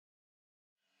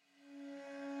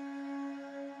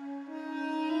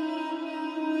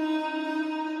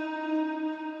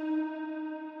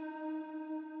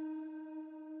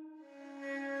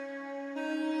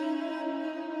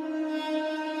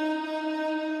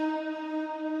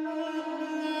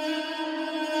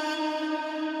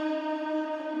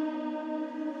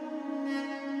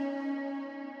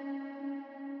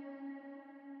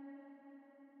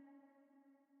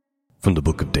From the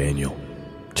book of Daniel,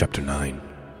 chapter 9.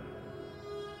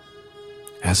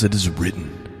 As it is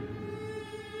written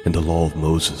in the law of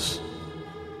Moses,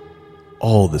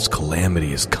 all this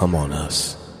calamity has come on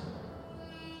us,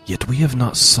 yet we have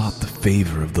not sought the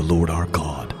favor of the Lord our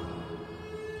God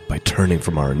by turning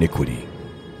from our iniquity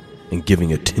and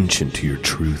giving attention to your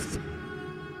truth.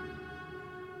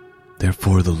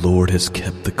 Therefore the Lord has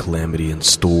kept the calamity in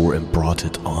store and brought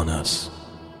it on us.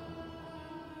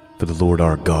 For the Lord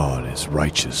our God is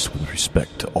righteous with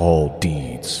respect to all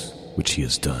deeds which he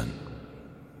has done.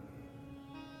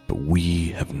 But we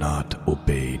have not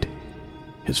obeyed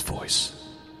his voice.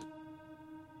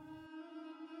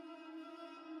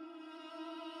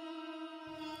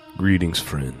 Greetings,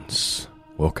 friends.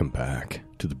 Welcome back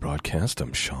to the broadcast.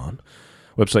 I'm Shawn.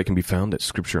 Website can be found at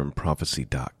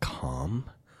scriptureandprophecy.com.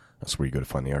 That's where you go to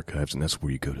find the archives, and that's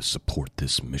where you go to support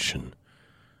this mission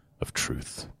of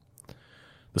truth.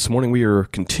 This morning we are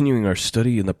continuing our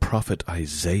study in the prophet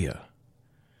Isaiah.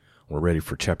 We're ready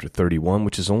for chapter 31,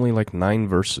 which is only like 9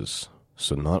 verses,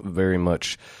 so not very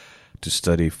much to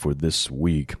study for this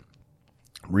week.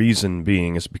 Reason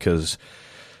being is because,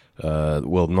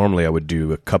 normally I would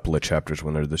do a couple of chapters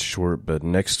when they're this short, but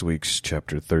next week's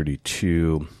chapter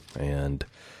 32 and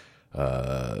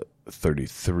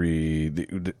 33,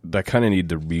 I kind of need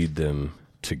to read them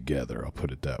together, I'll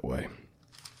put it that way.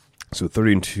 So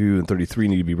 32 and 33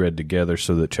 need to be read together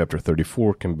so that chapter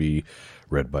 34 can be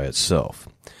read by itself.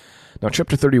 Now,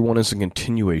 chapter 31 is a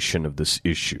continuation of this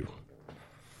issue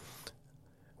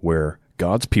where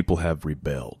God's people have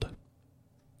rebelled.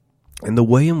 And the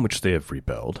way in which they have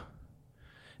rebelled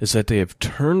is that they have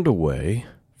turned away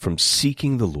from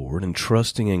seeking the Lord and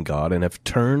trusting in God and have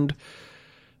turned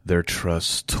their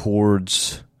trust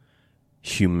towards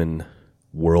human,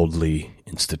 worldly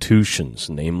institutions,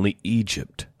 namely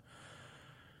Egypt.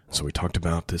 So we talked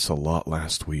about this a lot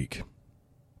last week.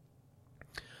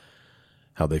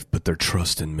 How they've put their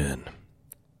trust in men.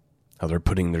 How they're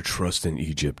putting their trust in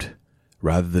Egypt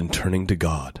rather than turning to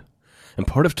God. And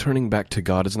part of turning back to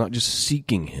God is not just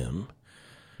seeking him,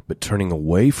 but turning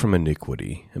away from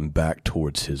iniquity and back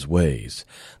towards his ways.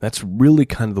 That's really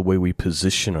kind of the way we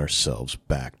position ourselves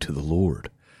back to the Lord.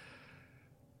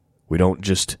 We don't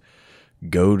just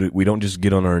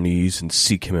get on our knees and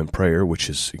seek him in prayer, which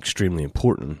is extremely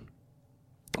important.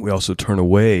 We also turn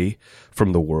away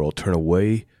from the world, turn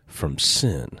away from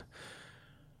sin.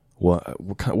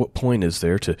 What point is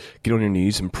there to get on your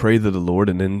knees and pray to the Lord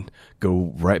and then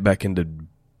go right back into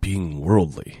being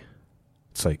worldly?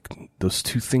 It's like those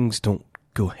two things don't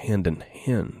go hand in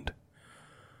hand.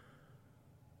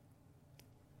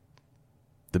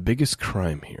 The biggest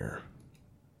crime here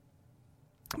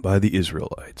by the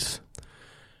Israelites,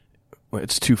 well,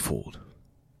 it's twofold.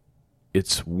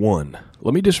 It's one.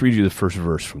 Let me just read you the first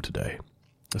verse from today.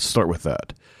 Let's start with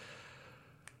that.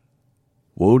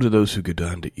 Woe to those who go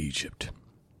down to Egypt.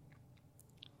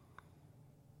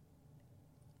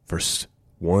 Verse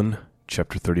 1,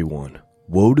 chapter 31.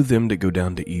 Woe to them that go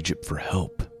down to Egypt for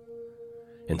help,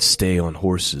 and stay on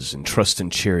horses, and trust in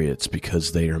chariots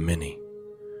because they are many,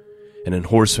 and in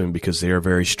horsemen because they are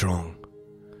very strong.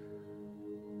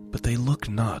 But they look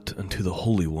not unto the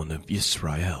Holy One of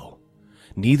Israel,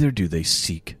 neither do they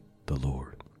seek the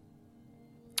Lord.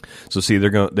 So see,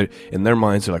 they're in their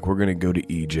minds, they're like, we're going to go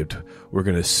to Egypt. We're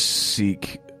going to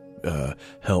seek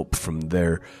help from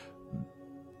their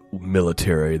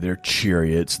military, their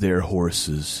chariots, their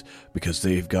horses, because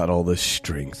they've got all this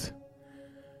strength.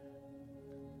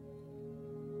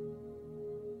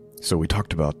 So we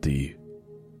talked about the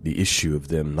issue of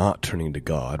them not turning to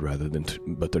God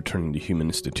but they're turning to human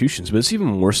institutions. But it's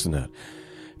even worse than that,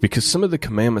 because some of the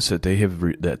commandments that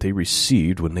they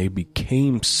received when they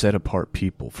became set apart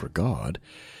people for God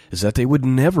is that they would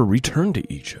never return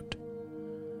to Egypt.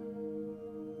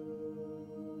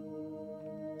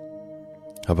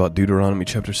 How about Deuteronomy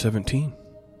chapter 17,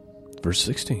 verse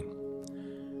 16?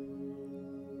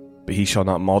 But he shall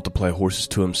not multiply horses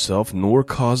to himself, nor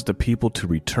cause the people to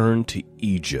return to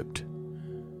Egypt,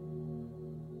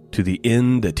 to the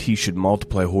end that he should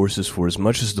multiply horses. For as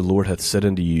much as the Lord hath said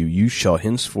unto you, you shall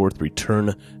henceforth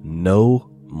return no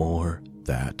more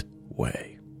that way.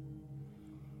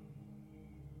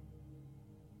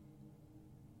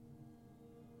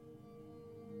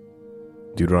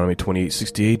 Deuteronomy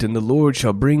 28:68, and the Lord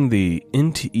shall bring thee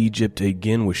into Egypt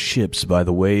again with ships by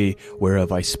the way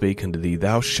whereof I spake unto thee.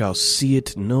 Thou shalt see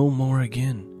it no more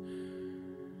again.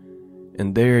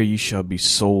 And there ye shall be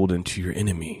sold unto your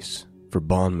enemies for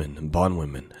bondmen and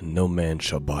bondwomen, and no man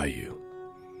shall buy you.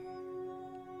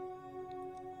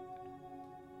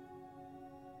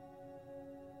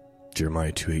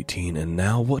 Jeremiah 2:18, and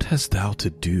now what hast thou to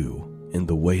do, in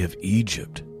the way of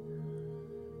Egypt,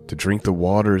 to drink the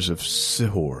waters of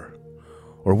Sihor?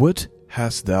 Or what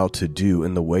hast thou to do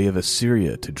in the way of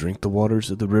Assyria, to drink the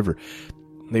waters of the river?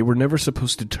 They were never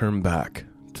supposed to turn back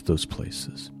to those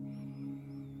places.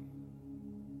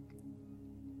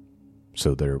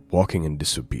 So they're walking in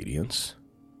disobedience.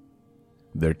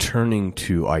 They're turning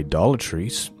to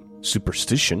idolatries,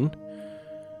 superstition,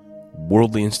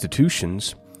 worldly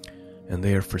institutions, and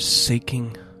they are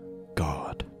forsaking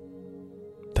God.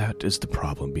 That is the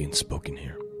problem being spoken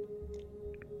here.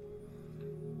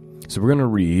 So we're going to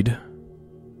read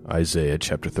Isaiah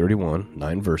chapter 31,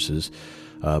 9 verses,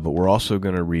 but we're also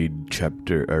going to read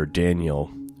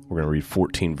Daniel. We're going to read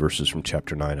 14 verses from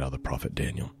chapter 9 out of the prophet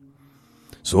Daniel.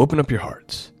 So open up your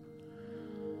hearts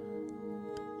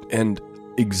and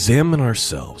examine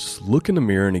ourselves. Look in the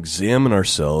mirror and examine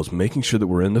ourselves, making sure that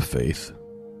we're in the faith,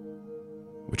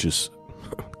 which is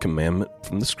a commandment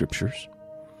from the scriptures.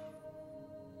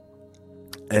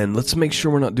 And let's make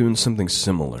sure we're not doing something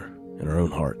similar in our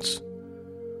own hearts.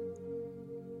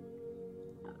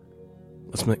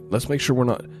 Let's make sure we're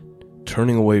not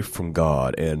turning away from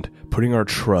God and putting our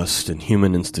trust in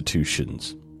human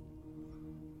institutions.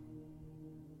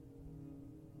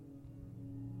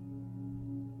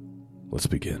 Let's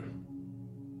begin.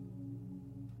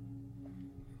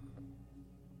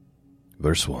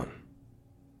 Verse 1.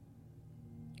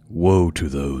 Woe to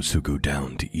those who go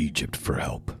down to Egypt for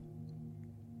help,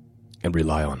 and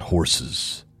rely on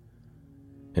horses,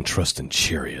 and trust in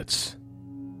chariots,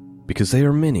 because they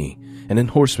are many, and in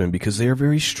horsemen, because they are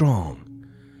very strong.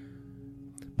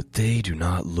 But they do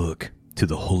not look to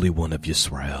the Holy One of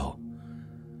Israel,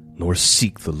 nor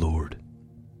seek the Lord.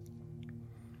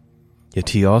 Yet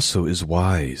he also is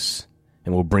wise,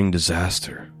 and will bring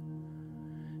disaster,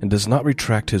 and does not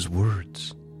retract his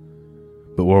words,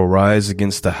 but will arise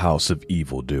against the house of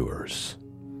evildoers,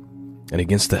 and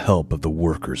against the help of the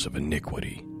workers of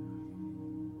iniquity.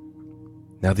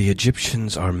 Now the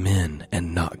Egyptians are men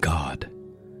and not God,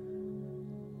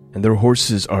 and their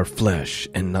horses are flesh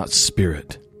and not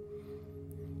spirit.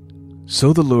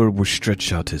 So the Lord will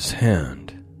stretch out his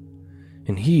hand,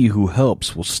 and he who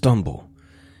helps will stumble,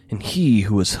 and he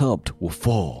who is helped will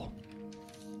fall.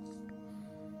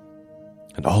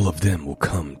 And all of them will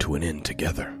come to an end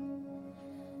together.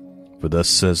 For thus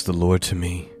says the Lord to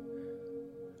me,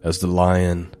 as the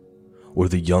lion or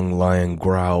the young lion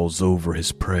growls over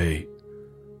his prey,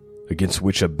 against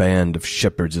which a band of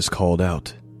shepherds is called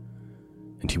out,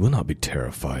 and he will not be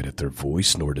terrified at their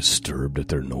voice, nor disturbed at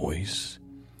their noise.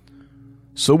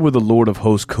 So will the Lord of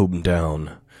hosts come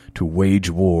down to wage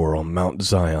war on Mount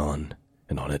Zion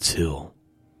and on its hill.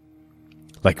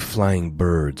 Like flying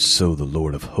birds, so the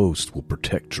Lord of hosts will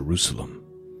protect Jerusalem.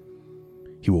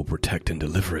 He will protect and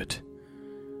deliver it,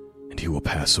 and he will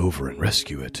pass over and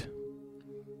rescue it.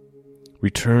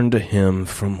 Return to him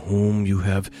from whom you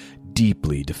have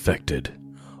deeply defected,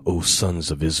 O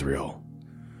sons of Israel.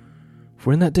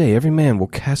 For in that day every man will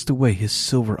cast away his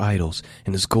silver idols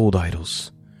and his gold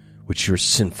idols, which your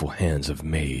sinful hands have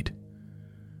made,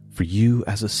 for you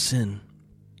as a sin.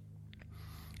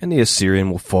 And the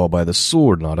Assyrian will fall by the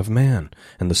sword not of man,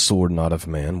 and the sword not of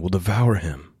man will devour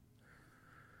him.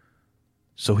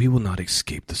 So he will not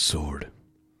escape the sword,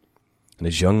 and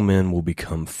his young men will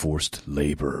become forced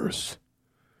laborers.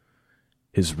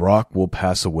 His rock will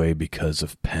pass away because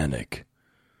of panic,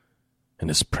 and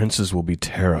his princes will be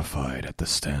terrified at the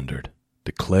standard,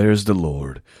 declares the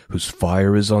Lord, whose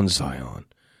fire is on Zion,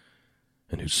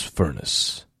 and whose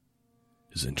furnace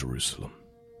is in Jerusalem.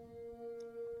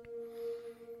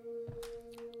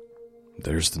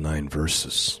 There's the 9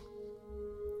 verses.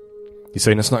 He's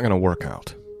saying it's not going to work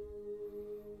out.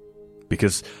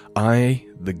 Because I,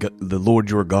 the Lord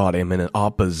your God, am in an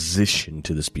opposition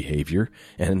to this behavior,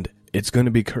 and it's going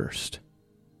to be cursed.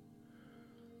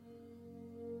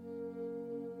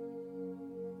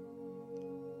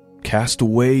 Cast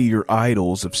away your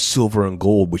idols of silver and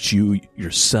gold, which you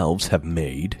yourselves have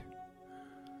made.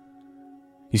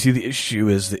 You see, the issue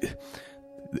is that,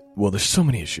 well, there's so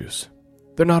many issues.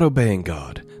 They're not obeying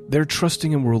God. They're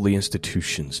trusting in worldly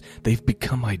institutions. They've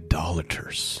become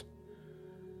idolaters.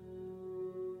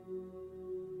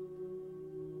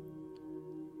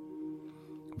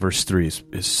 Verse 3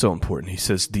 is so important. He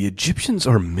says, the Egyptians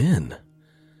are men,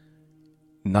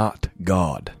 not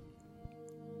God.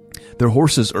 Their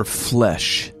horses are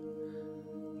flesh,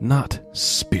 not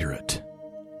spirit.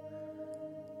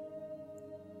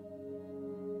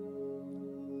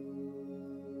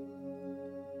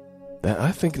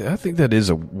 I think that is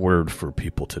a word for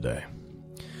people today,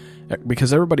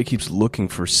 because everybody keeps looking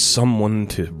for someone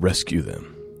to rescue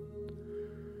them.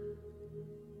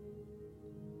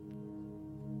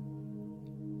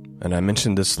 And I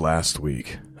mentioned this last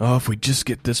week. Oh, if we just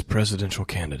get this presidential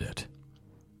candidate.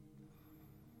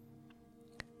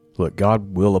 Look,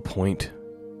 God will appoint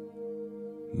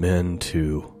men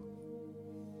to,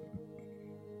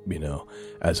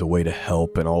 as a way to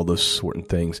help and all those certain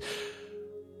things.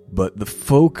 But the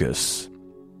focus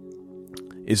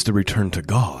is to return to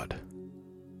God.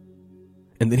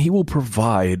 And then He will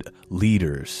provide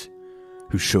leaders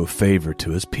who show favor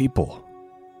to His people.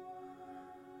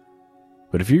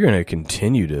 But if you're going to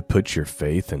continue to put your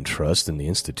faith and trust in the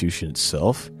institution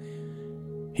itself,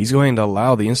 He's going to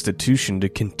allow the institution to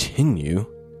continue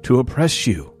to oppress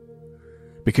you.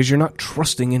 Because you're not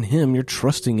trusting in Him, you're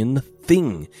trusting in the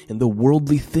thing, in the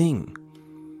worldly thing.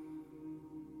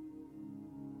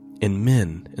 In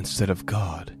men instead of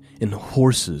God, in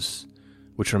horses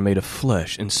which are made of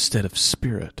flesh instead of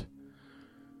spirit.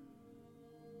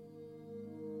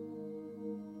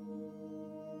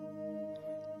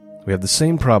 We have the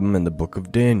same problem in the book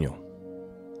of Daniel.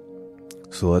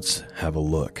 So let's have a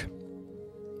look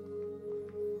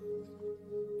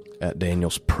at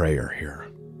Daniel's prayer here.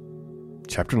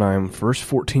 Chapter 9, first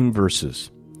 14 verses.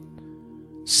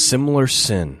 Similar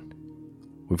sin.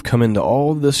 We've come into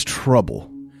all this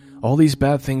trouble. All these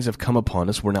bad things have come upon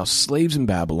us. We're now slaves in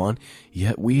Babylon,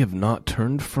 yet we have not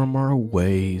turned from our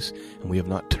ways, and we have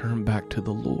not turned back to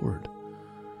the Lord.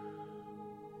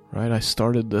 Right?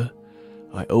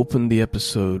 I opened the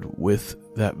episode with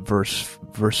that verse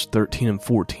 13 and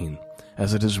 14.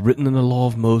 As it is written in the law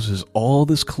of Moses, all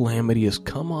this calamity has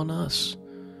come on us.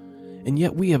 And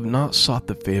yet we have not sought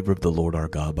the favor of the Lord our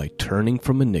God by turning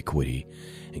from iniquity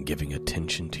and giving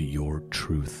attention to your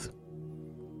truth.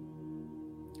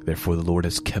 Therefore the Lord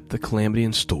has kept the calamity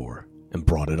in store and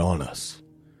brought it on us.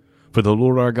 For the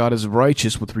Lord our God is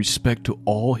righteous with respect to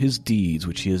all His deeds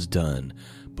which He has done,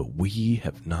 but we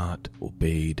have not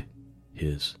obeyed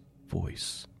His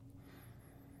voice.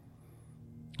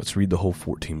 Let's read the whole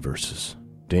 14 verses.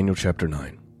 Daniel chapter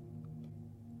 9.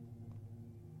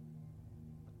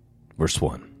 Verse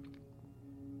 1.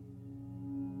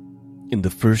 In the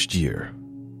first year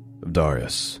of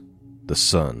Darius, the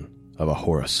son of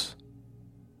Ahasuerus,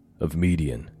 of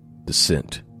Median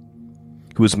descent,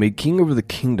 who was made king over the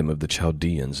kingdom of the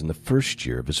Chaldeans in the first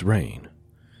year of his reign,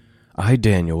 I,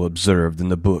 Daniel, observed in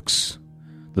the books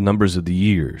the numbers of the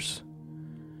years,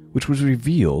 which was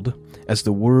revealed as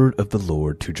the word of the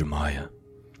Lord to Jeremiah,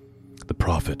 the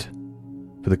prophet,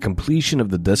 for the completion of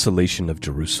the desolation of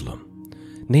Jerusalem,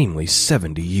 namely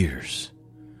 70 years.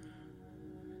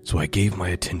 So I gave my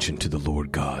attention to the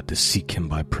Lord God to seek Him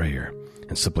by prayer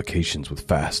and supplications with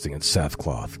fasting and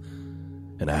sackcloth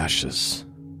and ashes.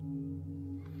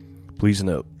 Please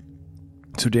note,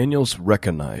 so Daniel's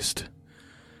recognized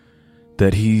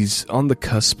that he's on the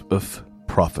cusp of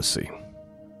prophecy.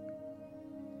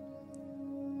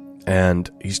 And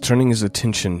he's turning his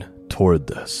attention toward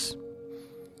this.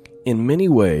 In many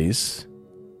ways,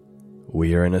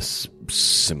 we are in a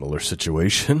similar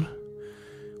situation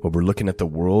where we're looking at the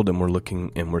world and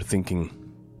we're thinking,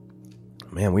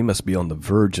 man, we must be on the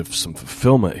verge of some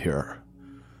fulfillment here.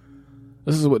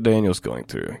 This is what Daniel's going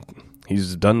through.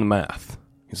 He's done the math.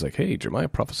 He's like, hey, Jeremiah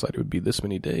prophesied it would be this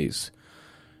many days.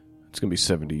 It's going to be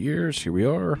 70 years. Here we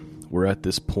are. We're at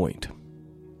this point.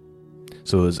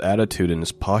 So his attitude and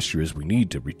his posture is we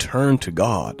need to return to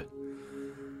God.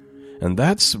 And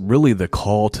that's really the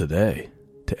call today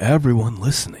to everyone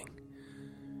listening.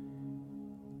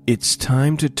 It's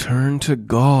time to turn to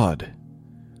God.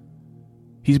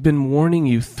 He's been warning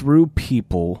you through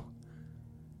people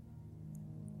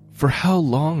for how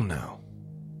long now?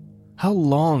 How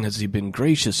long has He been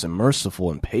gracious and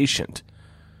merciful and patient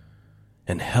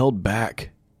and held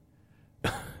back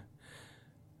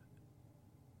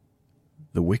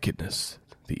the wickedness,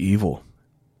 the evil?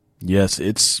 Yes,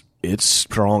 it's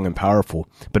strong and powerful,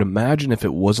 but imagine if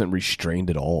it wasn't restrained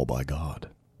at all by God.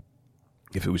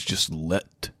 If it was just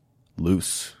let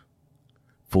loose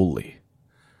fully.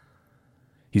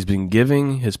 He's been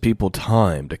giving His people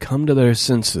time to come to their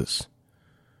senses,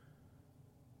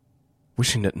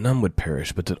 wishing that none would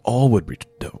perish, but that all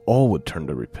would turn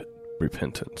to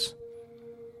repentance.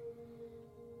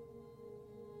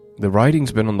 The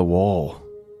writing's been on the wall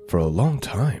for a long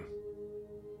time.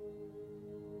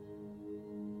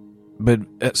 But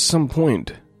at some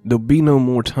point, there'll be no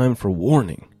more time for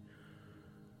warning.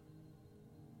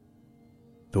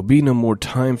 There'll be no more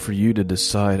time for you to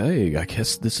decide, hey, I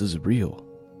guess this is real.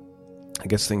 I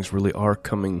guess things really are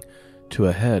coming to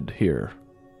a head here.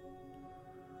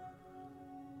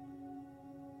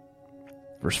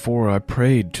 Verse 4, I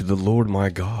prayed to the Lord my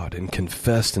God and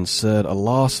confessed and said,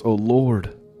 Alas, O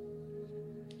Lord!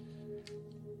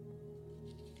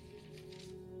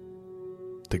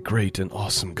 the great and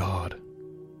awesome God,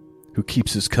 who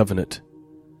keeps his covenant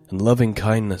and loving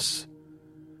kindness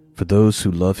for those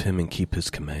who love him and keep his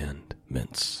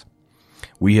commandments.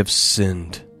 We have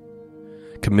sinned,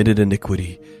 committed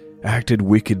iniquity, acted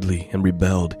wickedly, and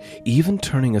rebelled, even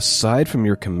turning aside from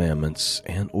your commandments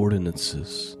and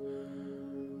ordinances.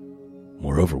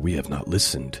 Moreover, we have not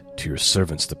listened to your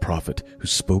servants the prophet, who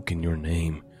spoke in your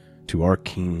name to our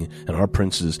king and our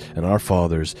princes and our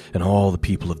fathers and all the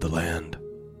people of the land.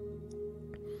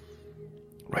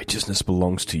 Righteousness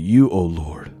belongs to you, O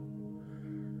Lord,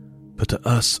 but to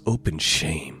us open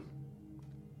shame,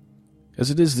 as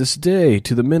it is this day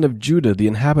to the men of Judah, the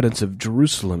inhabitants of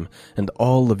Jerusalem, and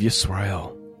all of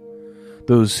Israel,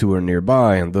 those who are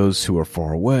nearby and those who are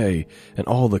far away, and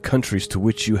all the countries to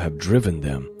which you have driven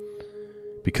them,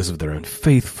 because of their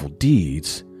unfaithful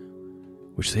deeds,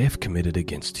 which they have committed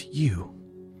against you.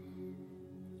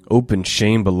 Open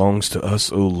shame belongs to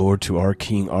us, O Lord, to our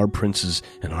king, our princes,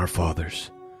 and our fathers,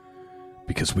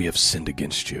 because we have sinned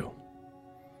against you.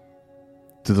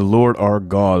 To the Lord our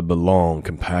God belong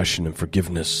compassion and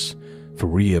forgiveness, for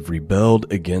we have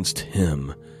rebelled against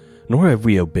him, nor have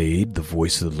we obeyed the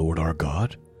voice of the Lord our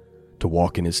God, to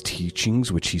walk in his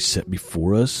teachings which he set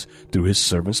before us through his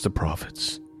servants the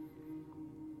prophets.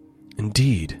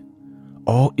 Indeed,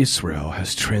 all Israel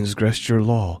has transgressed your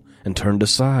law and turned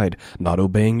aside, not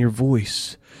obeying your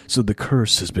voice, so the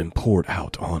curse has been poured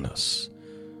out on us,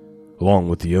 along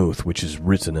with the oath which is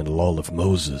written in the law of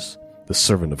Moses, the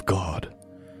servant of God.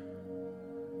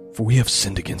 For we have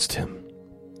sinned against him.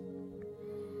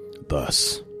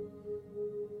 Thus,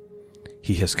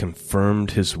 he has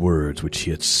confirmed his words which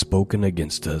he had spoken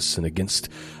against us and against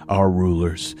our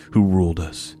rulers who ruled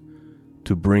us,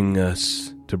 to bring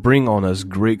on us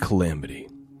great calamity.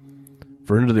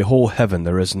 For under the whole heaven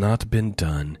there has not been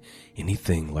done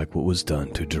anything like what was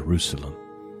done to Jerusalem.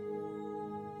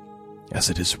 As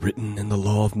it is written in the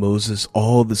law of Moses,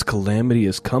 all this calamity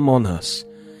has come on us,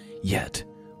 yet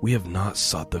we have not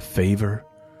sought the favor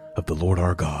of the Lord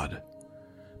our God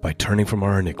by turning from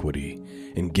our iniquity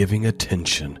and giving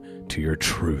attention to your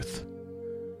truth.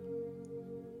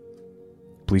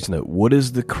 Please note, what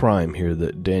is the crime here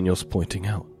that Daniel's pointing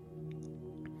out?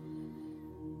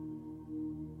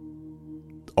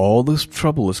 All this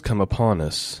trouble has come upon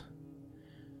us,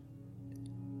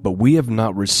 but we have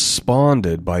not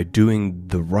responded by doing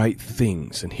the right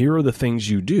things. And here are the things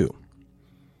you do: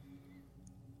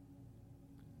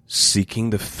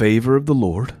 seeking the favor of the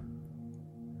Lord,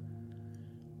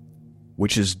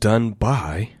 which is done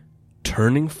by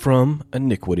turning from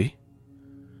iniquity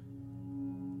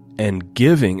and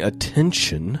giving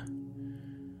attention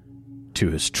to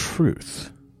his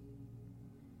truth.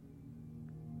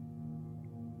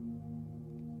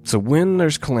 So when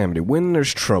there's calamity, when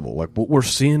there's trouble, like what we're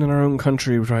seeing in our own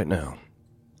country right now,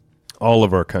 all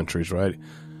of our countries, right?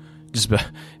 Just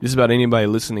about anybody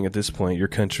listening at this point, your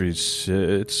country's,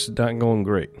 it's not going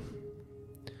great.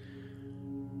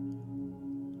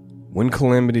 When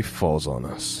calamity falls on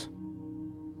us,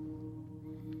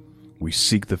 we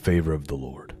seek the favor of the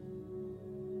Lord.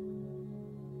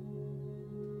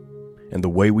 And the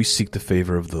way we seek the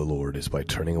favor of the Lord is by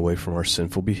turning away from our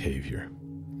sinful behavior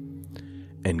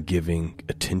and giving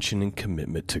attention and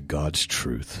commitment to God's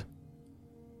truth,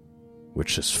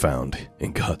 which is found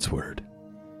in God's Word.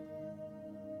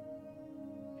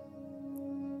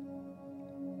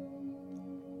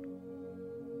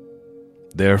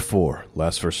 Therefore,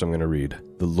 last verse I'm going to read,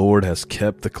 the Lord has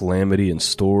kept the calamity in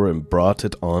store and brought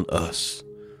it on us.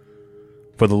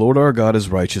 For the Lord our God is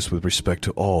righteous with respect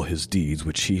to all his deeds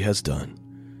which he has done,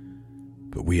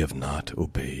 but we have not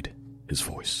obeyed his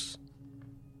voice.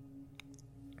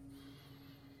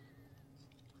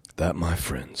 That, my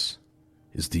friends,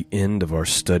 is the end of our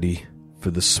study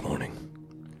for this morning.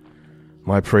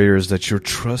 My prayer is that your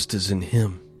trust is in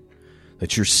him,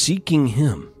 that you're seeking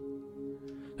him,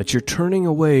 that you're turning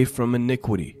away from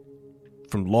iniquity,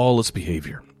 from lawless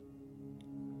behavior,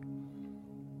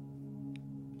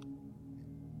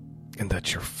 and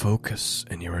that your focus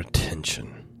and your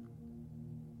attention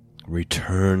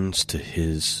returns to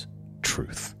his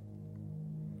truth.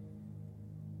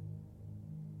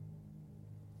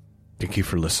 Thank you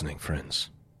for listening, friends.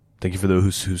 Thank you for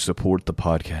those who support the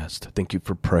podcast. Thank you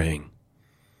for praying.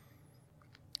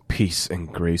 Peace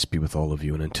and grace be with all of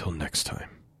you, and until next time,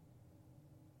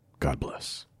 God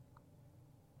bless.